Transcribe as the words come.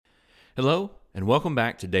Hello, and welcome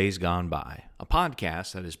back to Days Gone By, a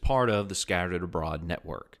podcast that is part of the Scattered Abroad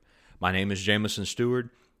Network. My name is Jameson Stewart,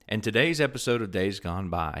 and today's episode of Days Gone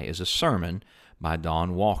By is a sermon by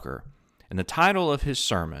Don Walker. And the title of his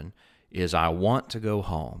sermon is I Want to Go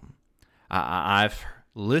Home. I've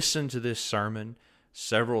listened to this sermon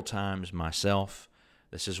several times myself.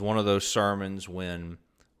 This is one of those sermons when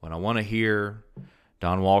I want to hear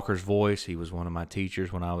Don Walker's voice. He was one of my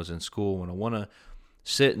teachers when I was in school. When I want to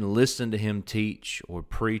sit and listen to him teach or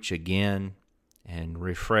preach again and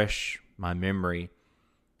refresh my memory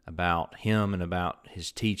about him and about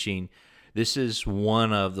his teaching, this is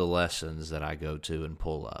one of the lessons that I go to and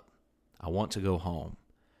pull up. I want to go home.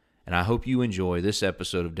 And I hope you enjoy this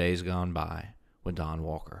episode of Days Gone By with Don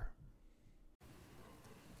Walker.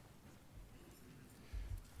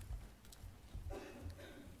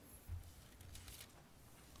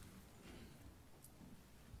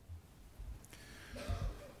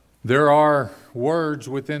 There are words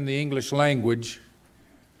within the English language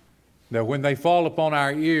that when they fall upon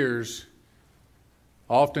our ears,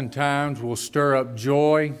 oftentimes will stir up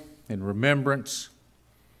joy and remembrance.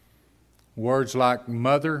 Words like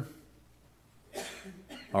mother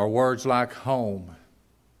or words like home.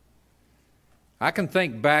 I can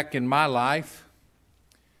think back in my life.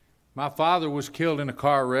 My father was killed in a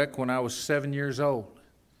car wreck when I was 7 years old.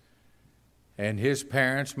 And his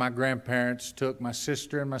parents, my grandparents, took my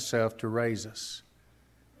sister and myself to raise us.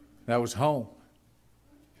 That was home.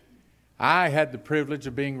 I had the privilege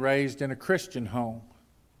of being raised in a Christian home.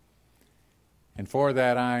 And for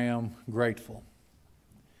that I am grateful.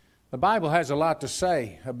 The Bible has a lot to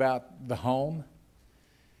say about the home.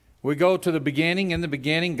 We go to the beginning. In the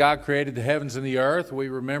beginning, God created the heavens and the earth. We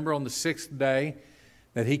remember on the sixth day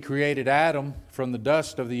that He created Adam from the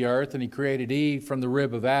dust of the earth, and He created Eve from the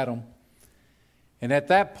rib of Adam. And at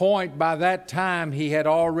that point, by that time, He had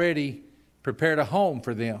already prepared a home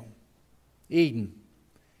for them, Eden.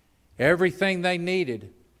 Everything they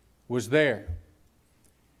needed was there.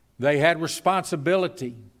 They had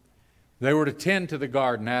responsibility. They were to tend to the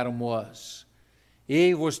garden, Adam was.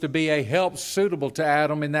 Eve was to be a help suitable to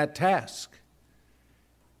Adam in that task.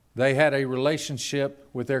 They had a relationship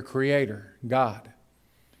with their Creator, God.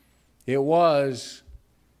 It was,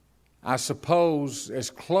 I suppose, as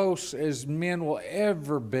close as men will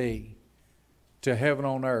ever be to heaven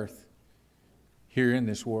on earth here in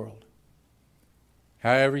this world.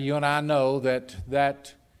 However, you and I know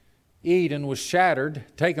that Eden was shattered,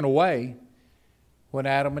 taken away, when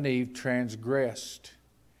Adam and Eve transgressed.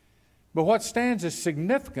 But what stands as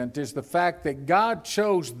significant is the fact that God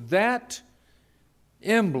chose that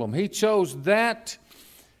emblem. He chose that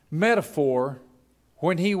metaphor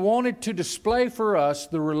when He wanted to display for us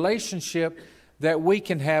the relationship that we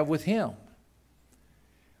can have with Him.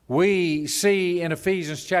 We see in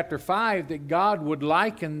Ephesians chapter 5 that God would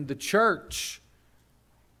liken the church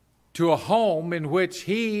to a home in which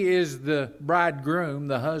He is the bridegroom,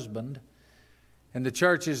 the husband, and the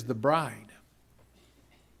church is the bride.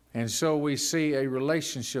 And so we see a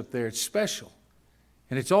relationship there. It's special.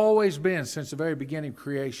 And it's always been since the very beginning of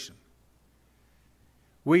creation.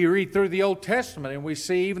 We read through the Old Testament and we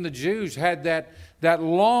see even the Jews had that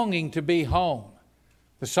longing to be home.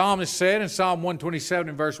 The psalmist said in Psalm 127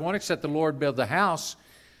 and verse 1, except the Lord build the house,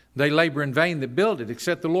 they labor in vain that build it.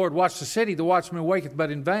 Except the Lord watch the city, the watchman waketh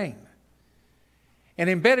but in vain. And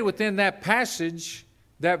embedded within that passage,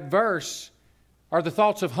 that verse, are the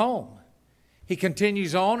thoughts of home. He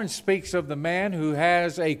continues on and speaks of the man who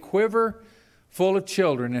has a quiver full of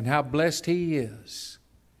children and how blessed he is.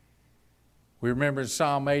 We remember in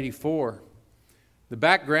Psalm 84, the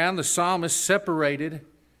background, the psalmist separated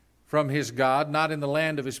from his God, not in the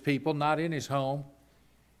land of his people, not in his home.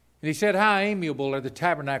 And he said, how amiable are the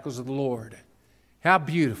tabernacles of the Lord. How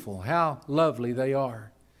beautiful, how lovely they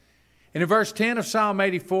are. And in verse 10 of Psalm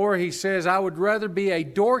 84, he says, I would rather be a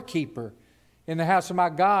doorkeeper in the house of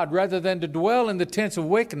my God rather than to dwell in the tents of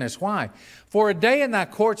wickedness. Why? For a day in thy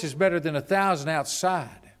courts is better than 1,000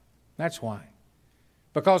 outside. That's why.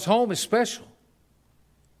 Because home is special.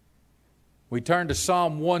 We turn to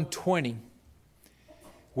Psalm 120.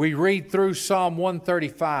 We read through Psalm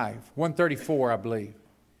 134, I believe.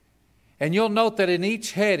 And you'll note that in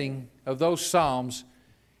each heading of those Psalms,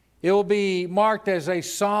 it will be marked as a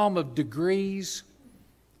psalm of degrees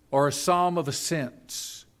or a psalm of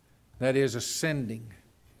ascents, that is, ascending.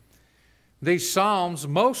 These Psalms,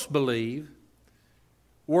 most believe,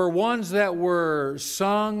 were ones that were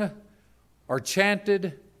sung or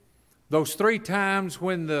chanted those 3 times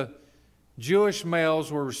when the Jewish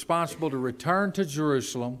males were responsible to return to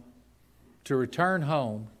Jerusalem, to return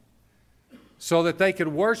home, so that they could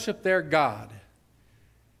worship their God.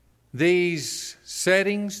 these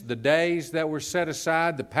settings, the days that were set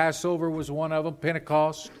aside. The Passover was one of them,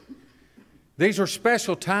 Pentecost. These were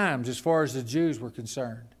special times as far as the Jews were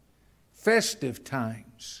concerned. Festive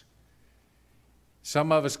times.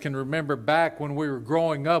 Some of us can remember back when we were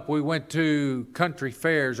growing up, we went to country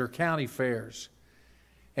fairs or county fairs.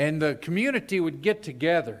 And the community would get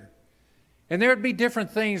together. And there would be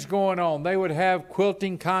different things going on. They would have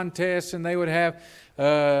quilting contests, and they would have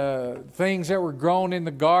things that were grown in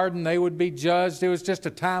the garden. They would be judged. It was just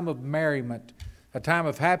a time of merriment, a time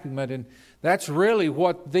of happiness. And that's really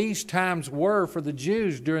what these times were for the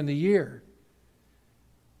Jews during the year.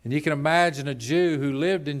 And you can imagine a Jew who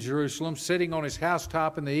lived in Jerusalem sitting on his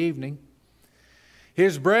housetop in the evening.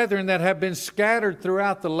 His brethren that have been scattered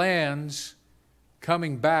throughout the lands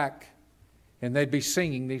coming back, and they'd be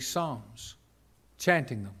singing these psalms,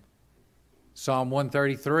 chanting them. Psalm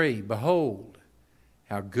 133, behold,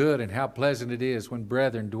 how good and how pleasant it is when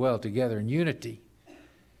brethren dwell together in unity.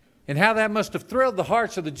 And how that must have thrilled the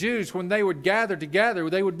hearts of the Jews when they would gather together,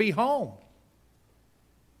 they would be home.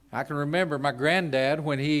 I can remember my granddad,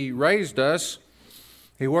 when he raised us,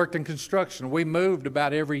 he worked in construction. We moved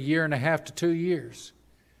about every year and a half to 2 years.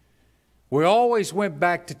 We always went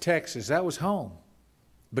back to Texas. That was home.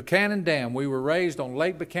 Buchanan Dam. We were raised on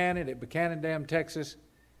Lake Buchanan at Buchanan Dam, Texas.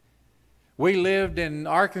 We lived in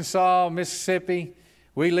Arkansas, Mississippi.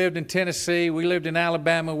 We lived in Tennessee. We lived in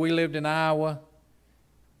Alabama. We lived in Iowa.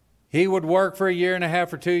 He would work for a year and a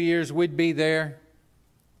half or 2 years. We'd be there.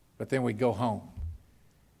 But then we'd go home.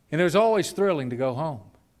 And it was always thrilling to go home.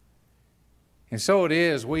 And so it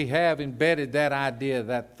is, we have embedded that idea,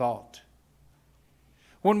 that thought.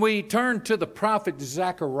 When we turn to the prophet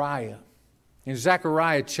Zechariah, in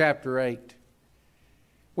Zechariah chapter 8,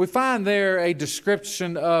 we find there a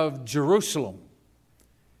description of Jerusalem.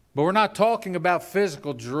 But we're not talking about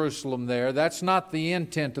physical Jerusalem there. That's not the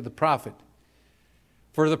intent of the prophet.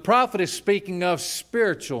 For the prophet is speaking of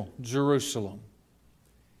spiritual Jerusalem.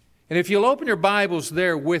 And if you'll open your Bibles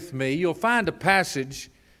there with me, you'll find a passage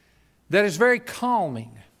that is very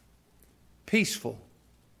calming, peaceful.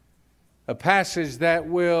 A passage that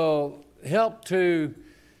will help to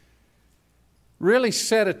really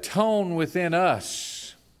set a tone within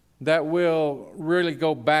us that will really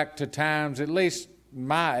go back to times, at least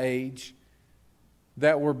my age,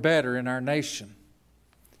 that were better in our nation.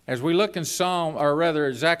 As we look in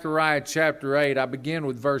Zechariah chapter 8, I begin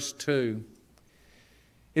with verse 2.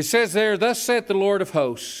 It says there, thus saith the Lord of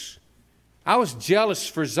hosts, I was jealous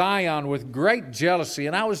for Zion with great jealousy,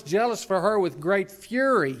 and I was jealous for her with great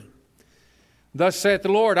fury. Thus saith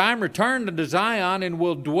the Lord, I am returned unto Zion, and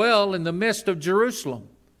will dwell in the midst of Jerusalem.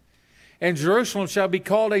 And Jerusalem shall be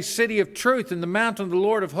called a city of truth, and the mountain of the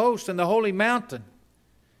Lord of hosts, and the holy mountain.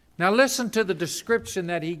 Now listen to the description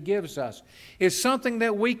that he gives us. It's something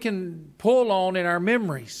that we can pull on in our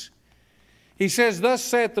memories. He says, thus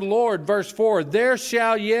saith the Lord, verse 4, there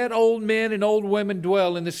shall yet old men and old women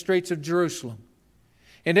dwell in the streets of Jerusalem,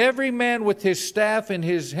 and every man with his staff in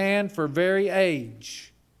his hand for very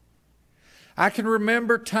age. I can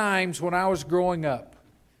remember times when I was growing up,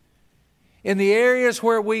 in the areas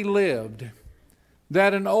where we lived,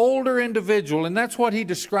 that an older individual, and that's what he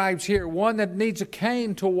describes here, one that needs a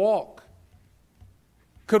cane to walk,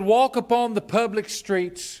 could walk upon the public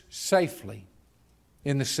streets safely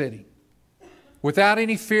in the city, without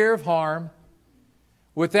any fear of harm,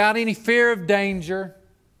 without any fear of danger,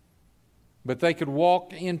 but they could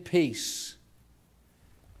walk in peace.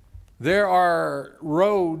 There are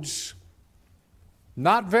roads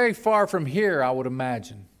not very far from here, I would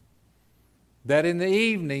imagine, that in the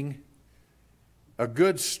evening a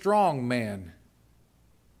good strong man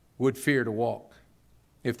would fear to walk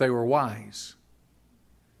if they were wise.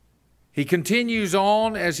 He continues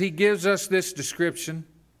on as he gives us this description.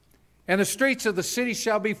 And the streets of the city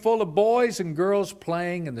shall be full of boys and girls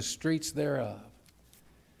playing in the streets thereof.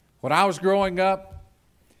 When I was growing up,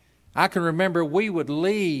 I can remember we would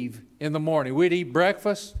leave in the morning. We'd eat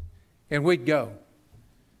breakfast and we'd go.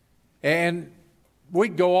 And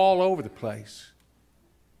we'd go all over the place.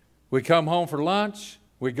 We'd come home for lunch,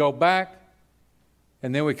 we'd go back,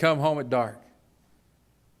 and then we'd come home at dark.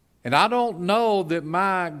 And I don't know that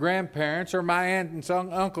my grandparents, or my aunts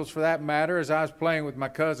and uncles for that matter, as I was playing with my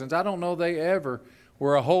cousins, I don't know they ever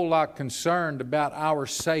were a whole lot concerned about our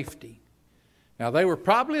safety. Now, they were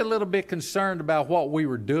probably a little bit concerned about what we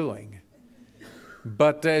were doing.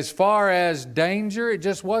 But as far as danger, it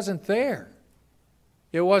just wasn't there.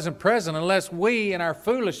 It wasn't present unless we, in our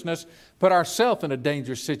foolishness, put ourselves in a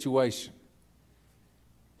dangerous situation.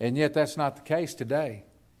 And yet that's not the case today.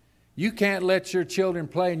 You can't let your children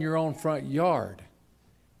play in your own front yard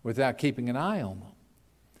without keeping an eye on them.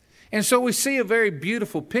 And so we see a very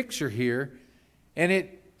beautiful picture here, and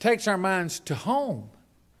it takes our minds to home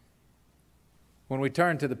when we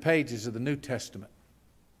turn to the pages of the New Testament.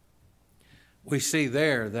 We see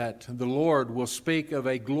there that the Lord will speak of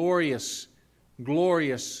a glorious,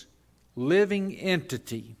 glorious living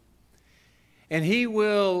entity. And He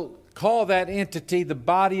will call that entity the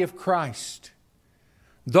body of Christ.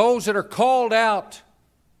 Those that are called out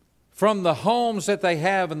from the homes that they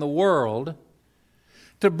have in the world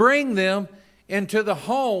to bring them into the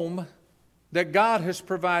home that God has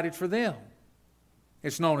provided for them.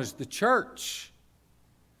 It's known as the church.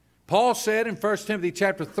 Paul said in 1 Timothy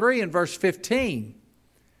chapter 3 and verse 15,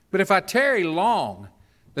 "But if I tarry long,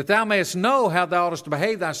 that thou mayest know how thou oughtest to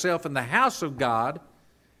behave thyself in the house of God,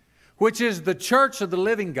 which is the church of the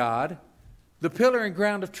living God, the pillar and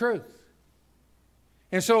ground of truth."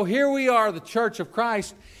 And so here we are, the church of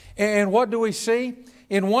Christ, and what do we see?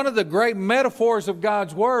 In one of the great metaphors of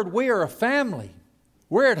God's Word, we are a family.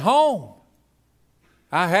 We're at home.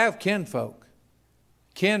 I have kinfolk,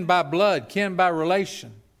 kin by blood, kin by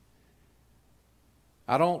relation.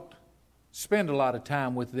 I don't spend a lot of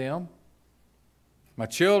time with them. My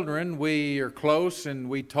children, we are close and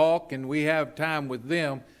we talk and we have time with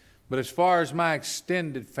them. But as far as my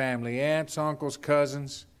extended family, aunts, uncles,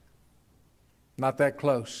 cousins, not that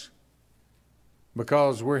close,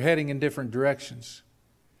 because we're heading in different directions.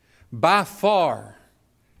 By far,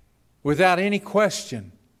 without any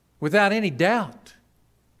question, without any doubt,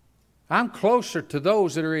 I'm closer to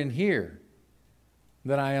those that are in here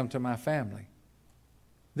than I am to my family.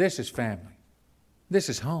 This is family. This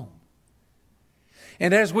is home.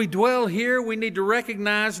 And as we dwell here, we need to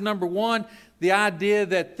recognize, number one, the idea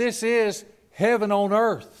that this is heaven on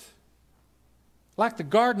earth. Like the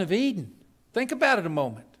Garden of Eden. Think about it a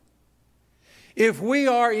moment. If we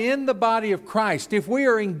are in the body of Christ, if we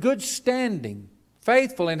are in good standing,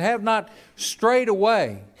 faithful, and have not strayed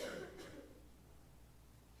away,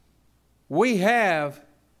 we have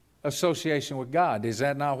association with God. Is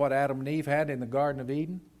that not what Adam and Eve had in the Garden of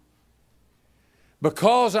Eden?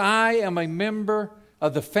 Because I am a member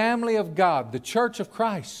of the family of God, the church of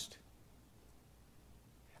Christ,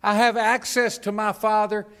 I have access to my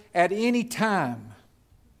Father at any time.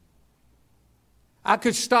 I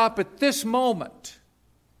could stop at this moment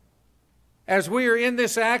as we are in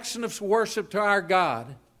this action of worship to our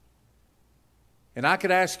God, and I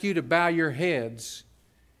could ask you to bow your heads,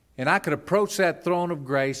 and I could approach that throne of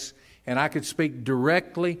grace, and I could speak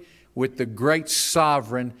directly with the great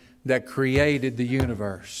sovereign that created the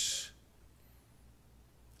universe.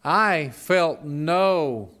 I felt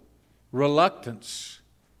no reluctance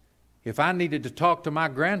if I needed to talk to my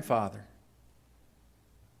grandfather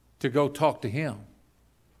to go talk to him.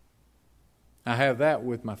 I have that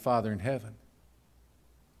with my Father in heaven.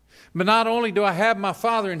 But not only do I have my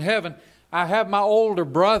Father in heaven, I have my older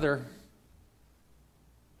brother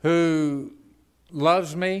who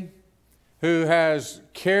loves me, who has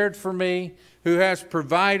cared for me, who has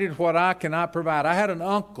provided what I cannot provide. I had an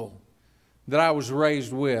uncle that I was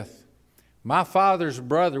raised with. My father's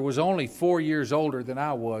brother was only 4 years older than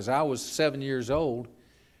I was. I was 7 years old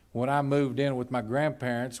when I moved in with my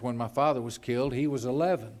grandparents. When my father was killed, he was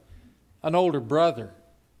 11. An older brother.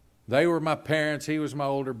 They were my parents. He was my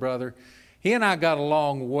older brother. He and I got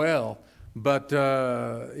along well, but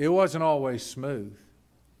it wasn't always smooth.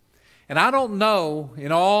 And I don't know,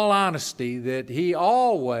 in all honesty, that he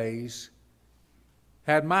always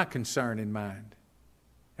had my concern in mind.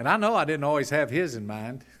 And I know I didn't always have his in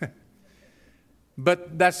mind.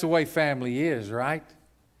 But that's the way family is, right?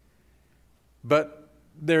 But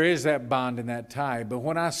there is that bond and that tie. But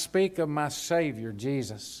when I speak of my Savior,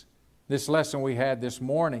 Jesus, this lesson we had this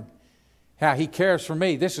morning, how He cares for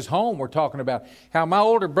me. This is home we're talking about. How my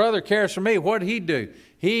older brother cares for me. What did he do?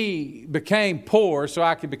 He became poor so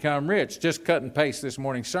I could become rich. Just cut and paste this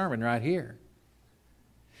morning's sermon right here.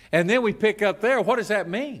 And then we pick up there, what does that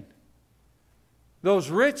mean? Those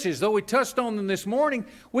riches, though we touched on them this morning,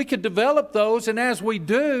 we could develop those, and as we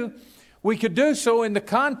do, we could do so in the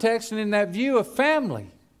context and in that view of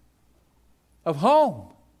family, of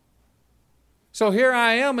home. So here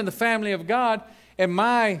I am in the family of God, and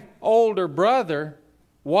my older brother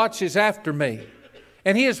watches after me.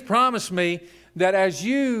 And he has promised me that as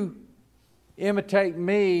you imitate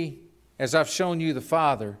me, as I've shown you the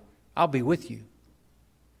Father, I'll be with you.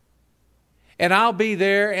 And I'll be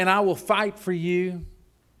there and I will fight for you.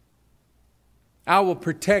 I will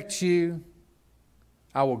protect you.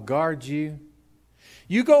 I will guard you.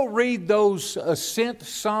 You go read those ascent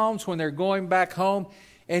psalms when they're going back home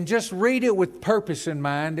and just read it with purpose in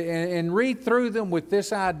mind and read through them with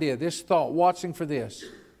this idea, this thought, watching for this.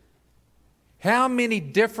 how many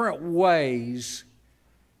different ways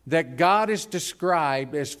that God is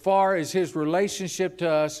described as far as His relationship to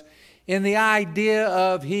us in the idea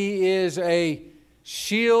of He is a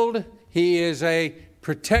shield, He is a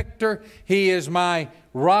protector, He is my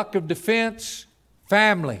rock of defense,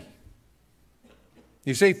 family.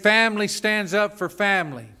 You see, family stands up for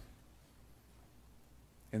family.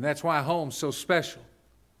 And that's why home's so special.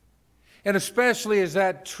 And especially is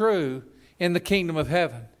that true in the kingdom of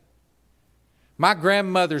heaven. My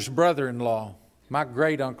grandmother's brother-in-law, my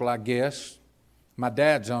great uncle, I guess, my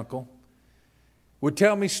dad's uncle, would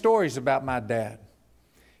tell me stories about my dad.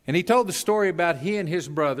 And he told the story about he and his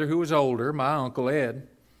brother, who was older, my Uncle Ed,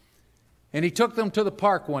 and he took them to the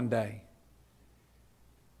park one day.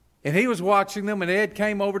 And he was watching them, and Ed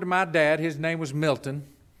came over to my dad. His name was Milton.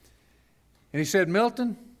 And he said,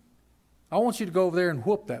 "Milton, I want you to go over there and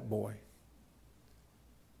whoop that boy."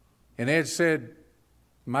 And Ed said,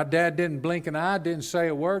 my dad didn't blink an eye, didn't say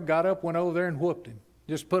a word, got up, went over there and whooped him.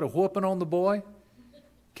 Just put a whooping on the boy,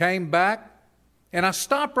 came back. And I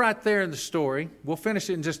stopped right there in the story. We'll finish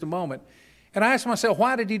it in just a moment. And I asked myself,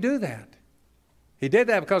 why did he do that? He did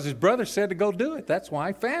that because his brother said to go do it. That's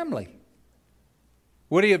why, family.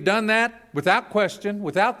 Would he have done that without question,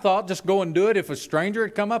 without thought, just go and do it if a stranger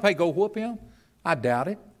had come up, hey, go whoop him? I doubt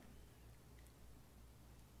it.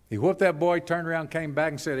 He whooped that boy, turned around, came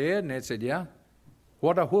back and said, "Ed," and Ed said, "Yeah,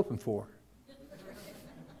 what did I whoop him for?"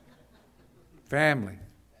 Family.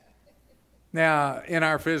 Now, in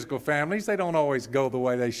our physical families, they don't always go the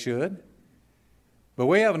way they should. But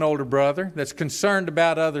we have an older brother that's concerned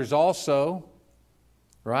about others also,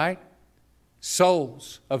 right?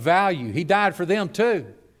 Souls of value. He died for them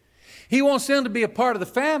too. He wants them to be a part of the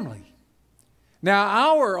family. Now,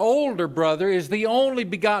 our older brother is the only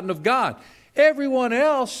begotten of God. Everyone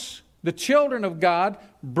else, the children of God,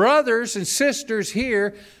 brothers and sisters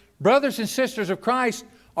here, brothers and sisters of Christ,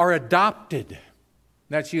 are adopted.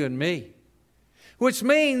 That's you and me. Which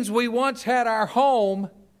means we once had our home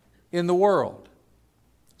in the world,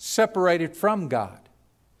 separated from God,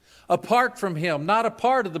 apart from Him, not a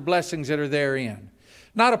part of the blessings that are therein,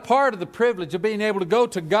 not a part of the privilege of being able to go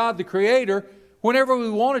to God the Creator whenever we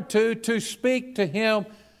wanted to speak to Him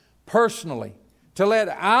personally, to let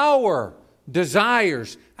our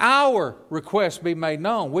desires, our requests be made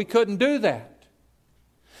known. We couldn't do that.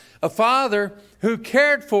 A Father who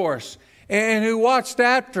cared for us and who watched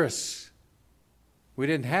after us. We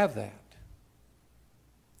didn't have that.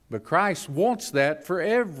 But Christ wants that for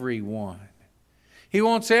everyone. He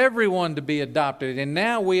wants everyone to be adopted, and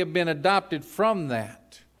now we have been adopted from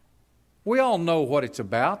that. We all know what it's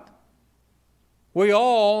about. We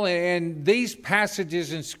all, and these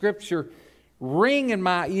passages in Scripture ring in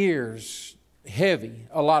my ears heavy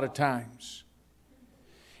a lot of times.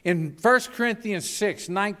 In 1 Corinthians 6,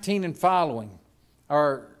 19 and following,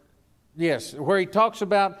 where he talks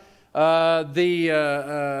about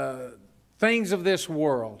the things of this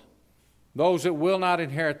world, those that will not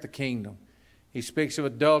inherit the kingdom. He speaks of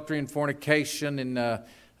adultery and fornication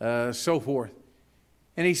and so forth.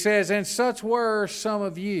 And he says, "And such were some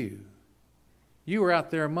of you. You were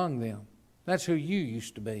out there among them." That's who you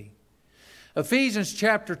used to be. Ephesians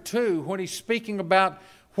chapter 2, when he's speaking about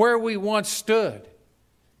where we once stood.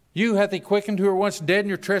 "You hath He quickened who were once dead in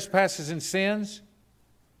your trespasses and sins."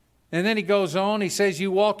 And then he goes on, he says,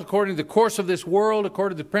 "You walked according to the course of this world,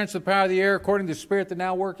 according to the prince of the power of the air, according to the spirit that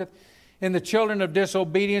now worketh in the children of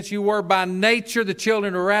disobedience. You were by nature the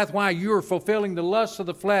children of wrath." Why? You were fulfilling the lusts of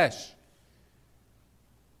the flesh.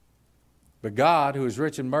 "But God, who is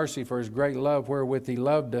rich in mercy for His great love wherewith He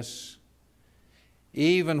loved us,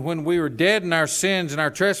 even when we were dead in our sins and our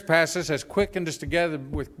trespasses, has quickened us together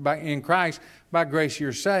in Christ. By grace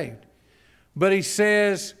you're saved." But he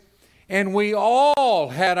says, "And we all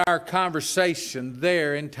had our conversation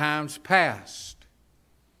there in times past."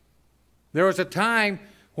 There was a time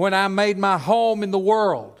when I made my home in the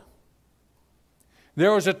world.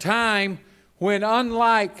 There was a time when,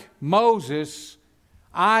 unlike Moses,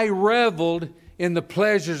 I reveled in the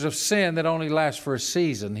pleasures of sin that only last for a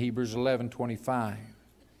season, Hebrews 11:25.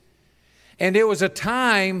 And it was a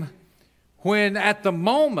time when, at the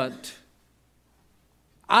moment,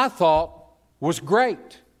 I thought was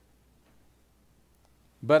great.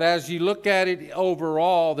 But as you look at it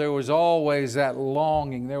overall, there was always that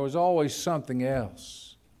longing. There was always something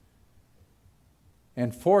else.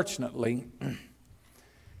 And fortunately,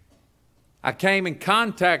 I came in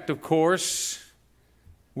contact, of course,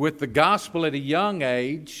 with the gospel at a young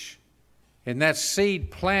age, and that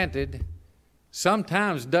seed planted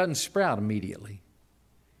sometimes doesn't sprout immediately.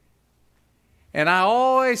 And I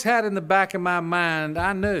always had in the back of my mind,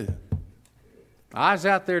 I knew I was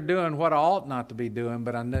out there doing what I ought not to be doing,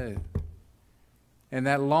 but I knew. And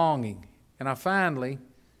that longing. And I finally,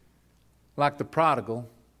 like the prodigal,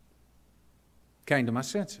 came to my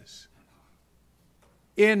senses.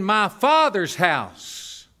 In my Father's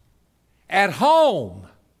house, at home,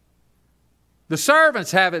 the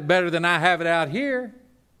servants have it better than I have it out here.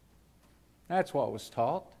 That's what was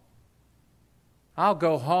taught. I'll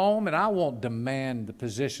go home and I won't demand the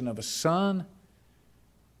position of a son.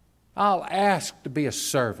 I'll ask to be a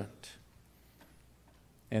servant.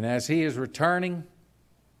 And as he is returning,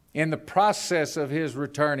 in the process of his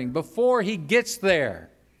returning, before he gets there,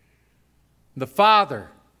 the father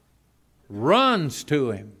runs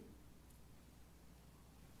to him,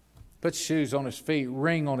 puts shoes on his feet,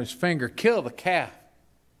 ring on his finger, kill the calf.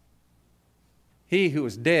 He who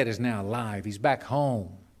was dead is now alive. He's back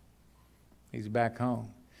home. He's back home.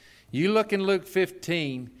 You look in Luke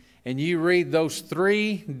 15 and you read those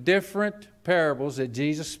 3 different parables that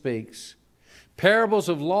Jesus speaks, parables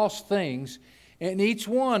of lost things, and each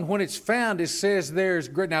one, when it's found, it says there's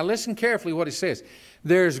great. Now listen carefully what it says.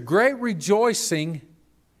 There's great rejoicing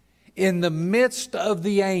in the midst of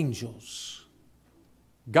the angels.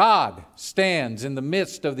 God stands in the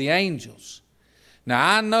midst of the angels.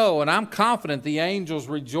 Now I know and I'm confident the angels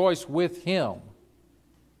rejoice with him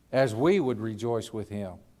as we would rejoice with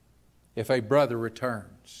him if a brother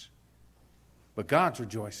returns. But God's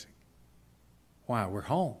rejoicing. Why? We're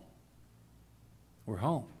home. We're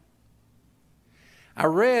home. I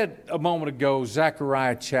read a moment ago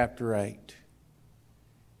Zechariah chapter 8.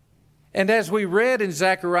 And as we read in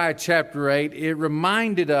Zechariah chapter 8, it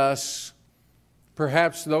reminded us,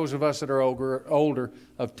 perhaps those of us that are older,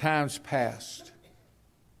 of times past,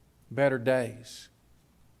 better days.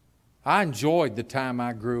 I enjoyed the time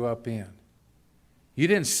I grew up in. You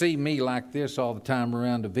didn't see me like this all the time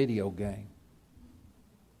around a video game.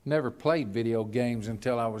 Never played video games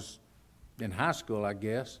until I was in high school, I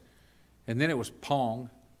guess. And then it was Pong.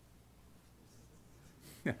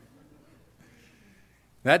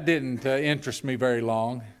 That didn't interest me very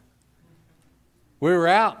long. We were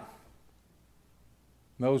out.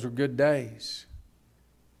 Those were good days.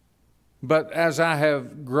 But as I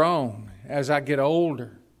have grown, as I get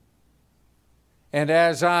older, and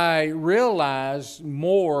as I realize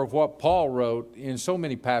more of what Paul wrote in so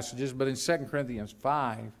many passages, but in 2 Corinthians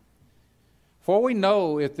 5, for we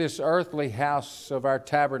know if this earthly house of our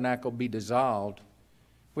tabernacle be dissolved,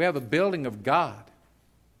 we have a building of God,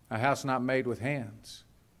 a house not made with hands,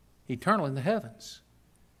 eternal in the heavens.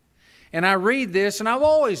 And I read this, and I've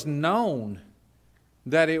always known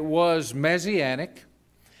that it was messianic.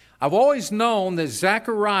 I've always known that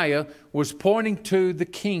Zechariah was pointing to the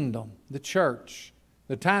kingdom, the church,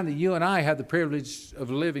 the time that you and I have the privilege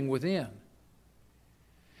of living within.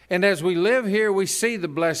 And as we live here, we see the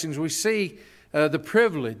blessings, we see the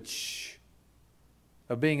privilege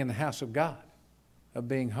of being in the house of God, of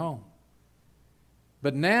being home.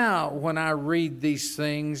 But now, when I read these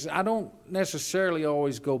things, I don't necessarily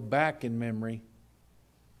always go back in memory,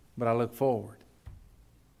 but I look forward.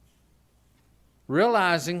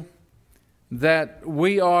 Realizing that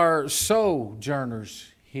we are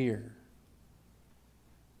sojourners here,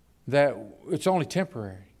 that it's only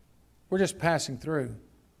temporary. We're just passing through.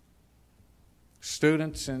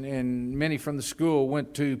 Students and many from the school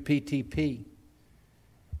went to PTP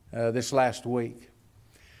this last week.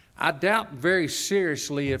 I doubt very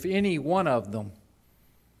seriously if any one of them,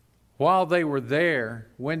 while they were there,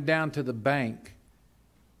 went down to the bank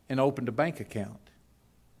and opened a bank account,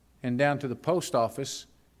 and down to the post office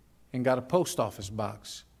and got a post office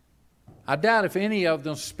box. I doubt if any of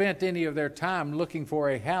them spent any of their time looking for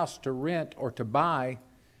a house to rent or to buy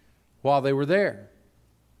while they were there,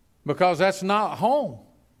 because that's not home.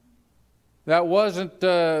 That wasn't,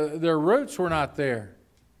 their roots were not there.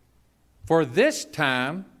 For this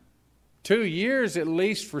time, 2 years at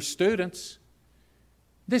least for students,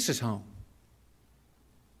 this is home.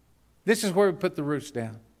 This is where we put the roots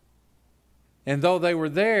down. And though they were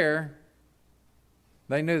there,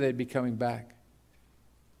 they knew they'd be coming back.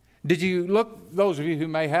 Did you look, those of you who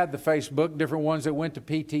may have the Facebook, different ones that went to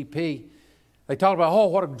PTP, they talked about, oh,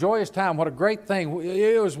 what a joyous time, what a great thing.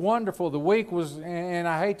 It was wonderful. The week was, and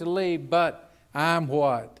I hate to leave, but I'm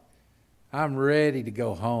what? I'm ready to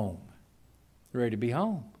go home. Ready to be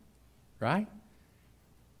home, right?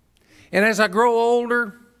 And as I grow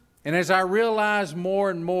older, and as I realize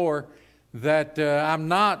more and more that I'm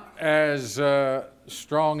not as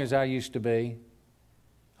strong as I used to be,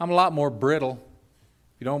 I'm a lot more brittle.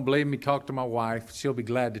 If you don't believe me, talk to my wife. She'll be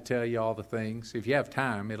glad to tell you all the things. If you have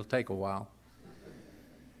time, it'll take a while.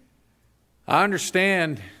 I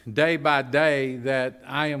understand day by day that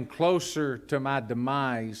I am closer to my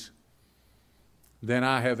demise than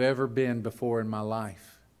I have ever been before in my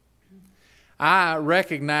life. I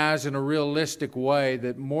recognize in a realistic way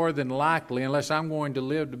that more than likely, unless I'm going to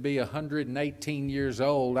live to be 118 years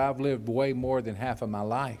old, I've lived way more than half of my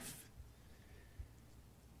life.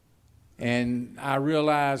 And I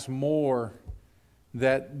realize more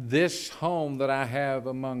that this home that I have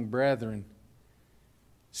among brethren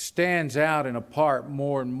stands out and apart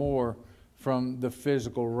more and more from the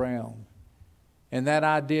physical realm. And that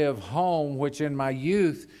idea of home, which in my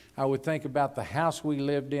youth, I would think about the house we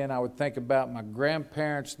lived in, I would think about my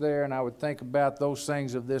grandparents there, and I would think about those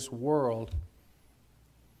things of this world.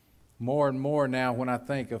 More and more now when I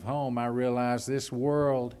think of home, I realize this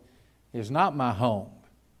world is not my home.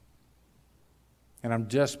 And I'm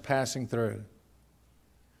just passing through.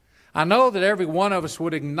 I know that every one of us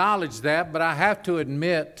would acknowledge that, but I have to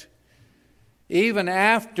admit, even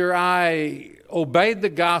after I obeyed the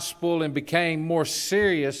gospel and became more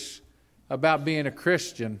serious about being a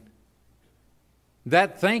Christian,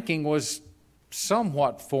 that thinking was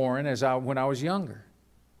somewhat foreign when I was younger.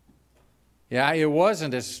 Yeah, it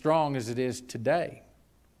wasn't as strong as it is today.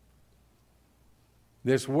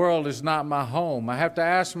 This world is not my home. I have to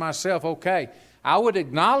ask myself, okay, I would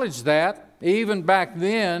acknowledge that even back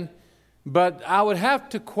then, but I would have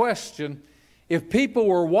to question if people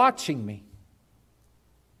were watching me,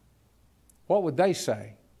 what would they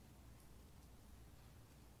say?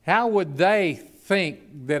 How would they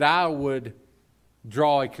think that I would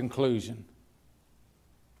draw a conclusion?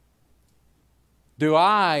 Do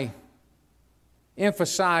I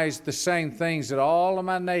emphasize the same things that all of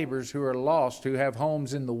my neighbors who are lost, who have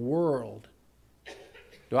homes in the world,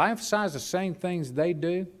 do I emphasize the same things they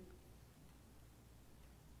do?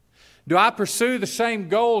 Do I pursue the same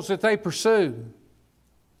goals that they pursue?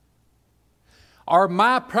 Are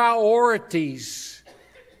my priorities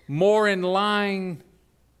more in line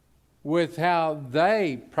with how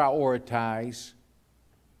they prioritize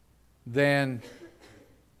than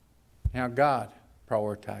how God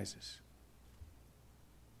prioritizes?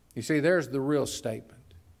 You see, there's the real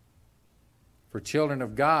statement. For children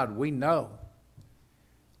of God, we know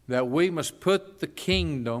that we must put the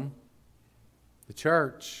kingdom, the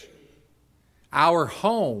church, our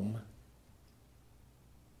home,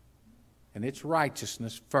 and its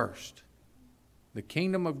righteousness first. The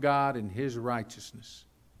kingdom of God and His righteousness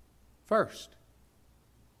first.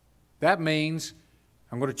 That means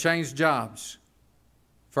I'm going to change jobs.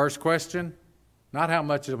 First question, not how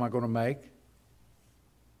much am I going to make.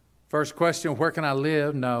 First question, where can I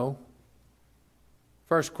live? No.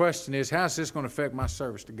 First question is, how is this going to affect my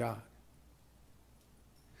service to God?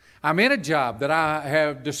 I'm in a job that I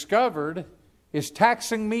have discovered is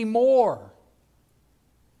taxing me more.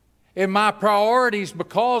 And my priorities,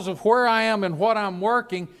 because of where I am and what I'm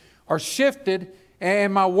working, are shifted,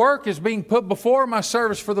 and my work is being put before my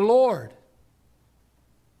service for the Lord.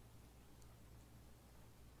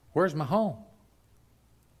 Where's my home?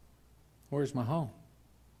 Where's my home?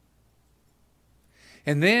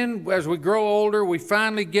 And then as we grow older, we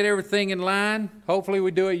finally get everything in line. Hopefully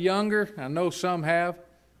we do it younger. I know some have.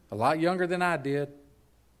 A lot younger than I did.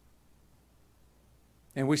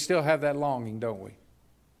 And we still have that longing, don't we?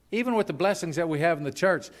 Even with the blessings that we have in the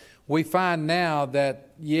church, we find now that,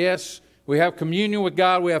 yes, we have communion with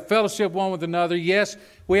God, we have fellowship one with another. Yes,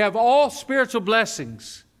 we have all spiritual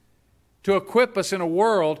blessings to equip us in a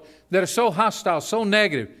world that is so hostile, so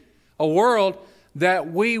negative. A world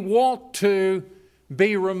that we want to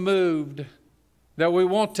be removed, that we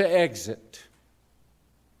want to exit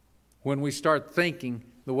when we start thinking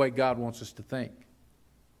the way God wants us to think.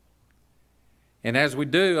 And as we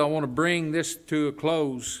do, I want to bring this to a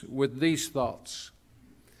close with these thoughts.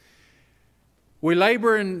 We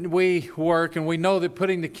labor and we work, and we know that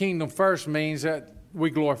putting the kingdom first means that we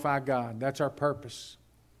glorify God. That's our purpose.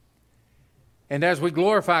 And as we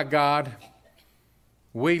glorify God,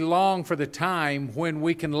 we long for the time when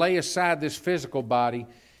we can lay aside this physical body,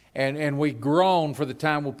 and we groan for the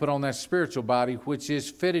time we'll put on that spiritual body, which is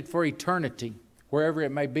fitted for eternity, wherever it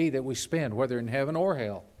may be that we spend, whether in heaven or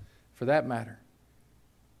hell, for that matter.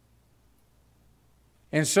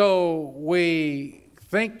 And so we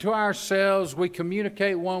think to ourselves, we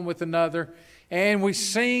communicate one with another, and we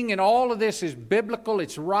sing, and all of this is biblical,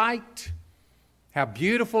 it's right. How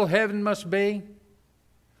beautiful heaven must be.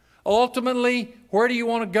 Ultimately, where do you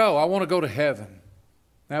want to go? I want to go to heaven.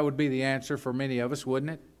 That would be the answer for many of us,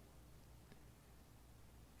 wouldn't it?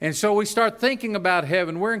 And so we start thinking about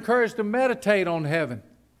heaven. We're encouraged to meditate on heaven.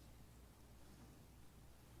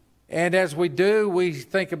 And as we do, we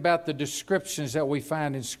think about the descriptions that we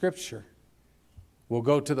find in Scripture. We'll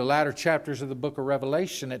go to the latter chapters of the book of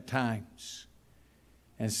Revelation at times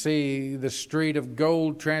and see the street of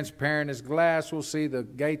gold transparent as glass. We'll see the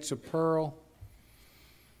gates of pearl.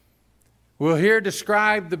 We'll hear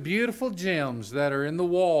described the beautiful gems that are in the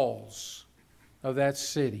walls of that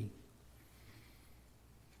city.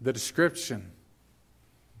 The description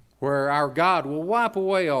where our God will wipe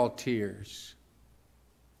away all tears.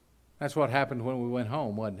 That's what happened when we went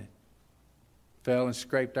home, wasn't it? Fell and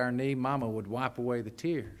scraped our knee, Mama would wipe away the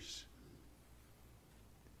tears.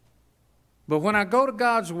 But when I go to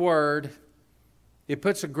God's Word, it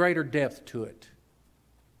puts a greater depth to it,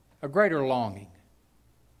 a greater longing,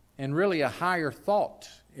 and really a higher thought,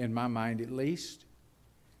 in my mind at least.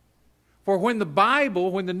 For when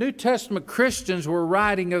the New Testament Christians were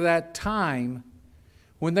writing of that time,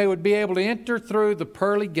 when they would be able to enter through the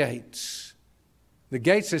pearly gates, the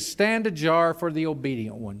gates that stand ajar for the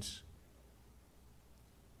obedient ones,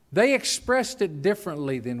 they expressed it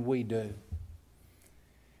differently than we do.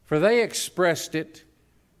 For they expressed it,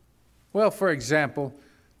 well, for example,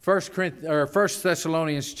 1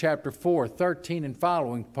 Thessalonians chapter 4, 13 and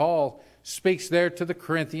following, Paul speaks there to the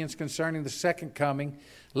Corinthians concerning the second coming,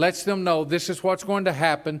 lets them know this is what's going to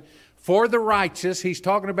happen for the righteous. He's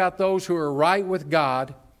talking about those who are right with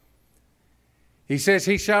God. He says,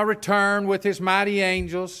 He shall return with His mighty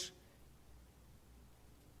angels.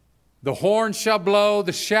 The horn shall blow,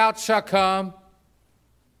 the shout shall come.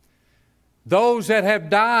 Those that have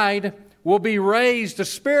died will be raised a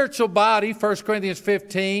spiritual body, 1 Corinthians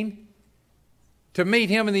 15, to meet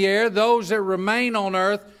Him in the air. Those that remain on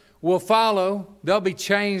earth will follow. They'll be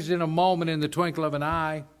changed in a moment, in the twinkle of an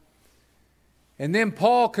eye. And then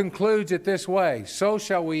Paul concludes it this way, so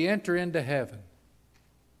shall we enter into heaven.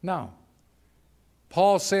 No.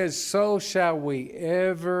 Paul says, so shall we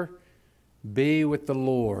ever be with the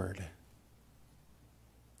Lord.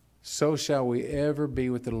 So shall we ever be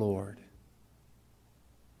with the Lord.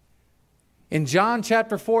 In John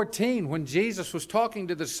chapter 14, when Jesus was talking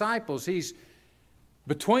to the disciples, He's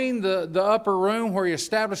between the upper room where He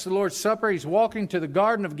established the Lord's Supper. He's walking to the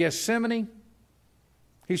Garden of Gethsemane.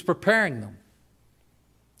 He's preparing them,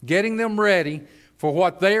 getting them ready for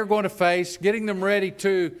what they are going to face, getting them ready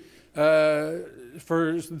so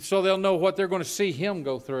they'll know what they're going to see Him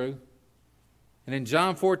go through. And in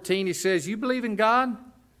John 14, He says, you believe in God?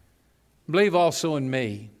 Believe also in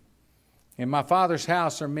me. In my Father's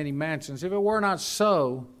house are many mansions. If it were not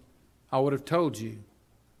so, I would have told you.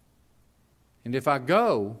 And if I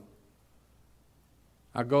go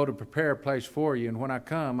to prepare a place for you, and when I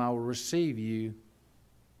come, I will receive you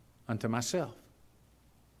unto myself.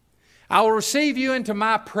 I will receive you into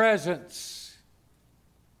my presence.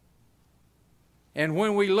 And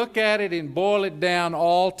when we look at it and boil it down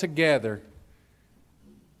all together,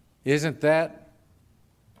 isn't that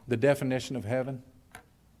the definition of heaven?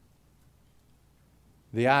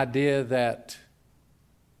 The idea that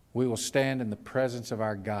we will stand in the presence of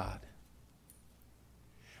our God.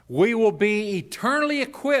 We will be eternally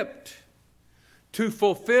equipped to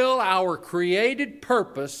fulfill our created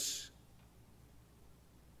purpose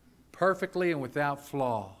perfectly and without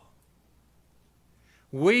flaw.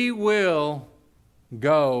 We will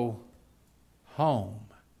go home,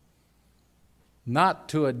 not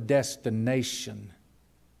to a destination,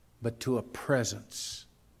 but to a presence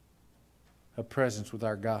with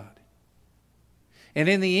our God. And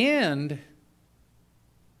in the end,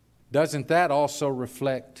 doesn't that also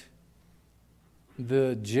reflect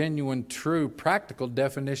the genuine, true, practical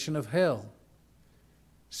definition of hell?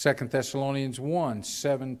 2 Thessalonians 1,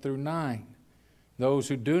 7 through 9. Those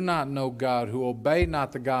who do not know God, who obey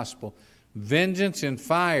not the gospel, vengeance and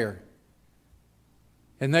fire,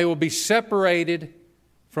 and they will be separated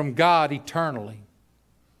from God eternally.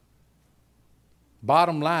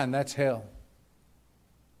 Bottom line, that's hell.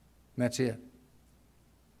 That's it.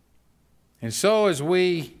 And so as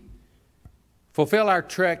we fulfill our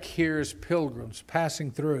trek here as pilgrims passing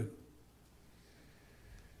through,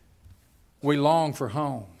 we long for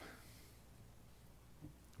home.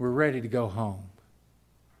 We're ready to go home.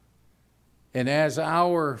 And as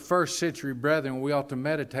our first century brethren, we ought to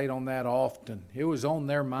meditate on that often. It was on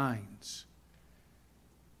their minds.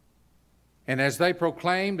 And as they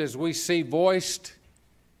proclaimed, as we see voiced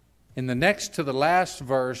in the next to the last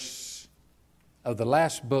verse of the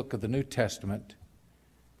last book of the New Testament,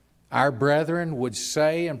 our brethren would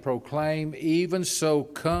say and proclaim, even so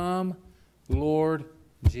come, Lord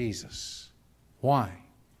Jesus. Why?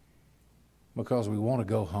 Because we want to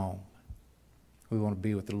go home. We want to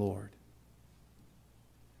be with the Lord.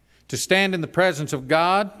 To stand in the presence of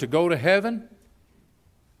God, to go to heaven,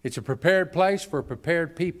 it's a prepared place for a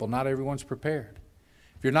prepared people. Not everyone's prepared.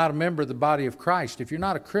 if you're not a member of the body of Christ, if you're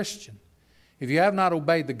not a Christian, if you have not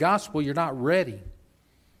obeyed the gospel, you're not ready.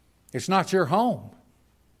 It's not your home.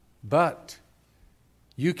 But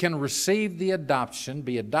you can receive the adoption,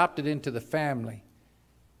 be adopted into the family,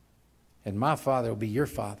 and my Father will be your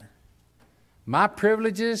Father. My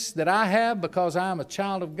privileges that I have because I am a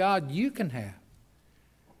child of God, you can have.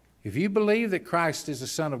 If you believe that Christ is the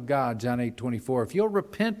Son of God, John 8:24, if you'll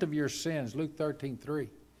repent of your sins, Luke 13:3,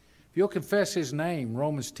 if you'll confess His name,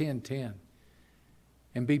 Romans 10:10,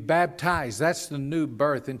 and be baptized, that's the new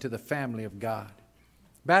birth into the family of God.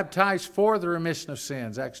 Baptized for the remission of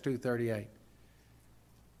sins, Acts 2:38.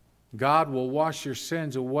 God will wash your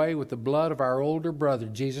sins away with the blood of our older brother,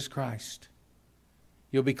 Jesus Christ.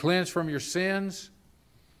 You'll be cleansed from your sins.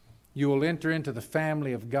 You will enter into the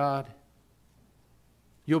family of God.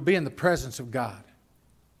 You'll be in the presence of God.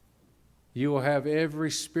 You will have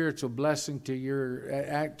every spiritual blessing to your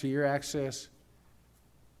access.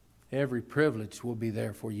 Every privilege will be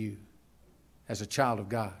there for you as a child of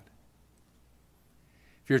God.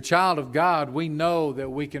 If you're a child of God, we know that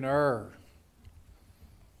we can err.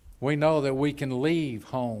 We know that we can leave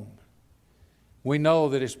home. We know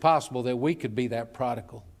that it's possible that we could be that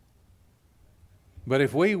prodigal. But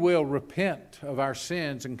if we will repent of our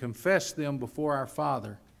sins and confess them before our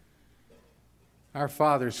Father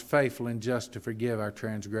is faithful and just to forgive our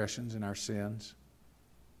transgressions and our sins.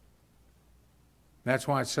 That's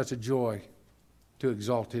why it's such a joy to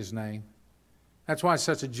exalt His name. That's why it's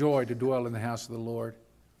such a joy to dwell in the house of the Lord.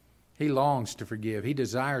 He longs to forgive. He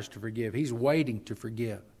desires to forgive. He's waiting to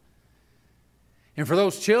forgive. And for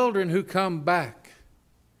those children who come back,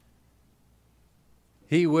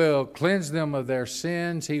 He will cleanse them of their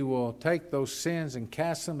sins. He will take those sins and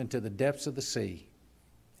cast them into the depths of the sea.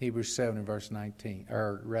 Hebrews 7 and verse 19.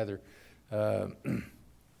 Or rather,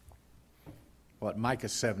 Micah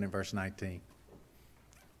 7 and verse 19.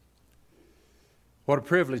 What a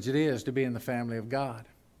privilege it is to be in the family of God.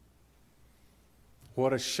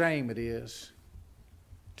 What a shame it is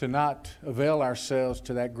to not avail ourselves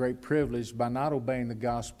to that great privilege by not obeying the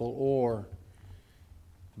gospel or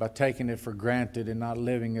by taking it for granted and not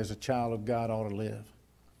living as a child of God ought to live.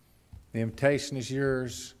 The invitation is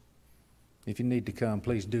yours. If you need to come,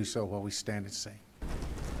 please do so while we stand and sing.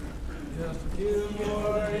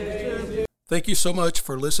 Thank you so much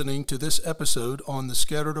for listening to this episode on the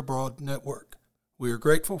Scattered Abroad Network. We are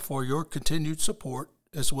grateful for your continued support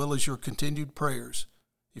as well as your continued prayers.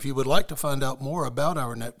 If you would like to find out more about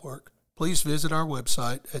our network, please visit our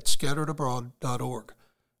website at scatteredabroad.org.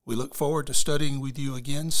 We look forward to studying with you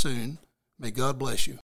again soon. May God bless you.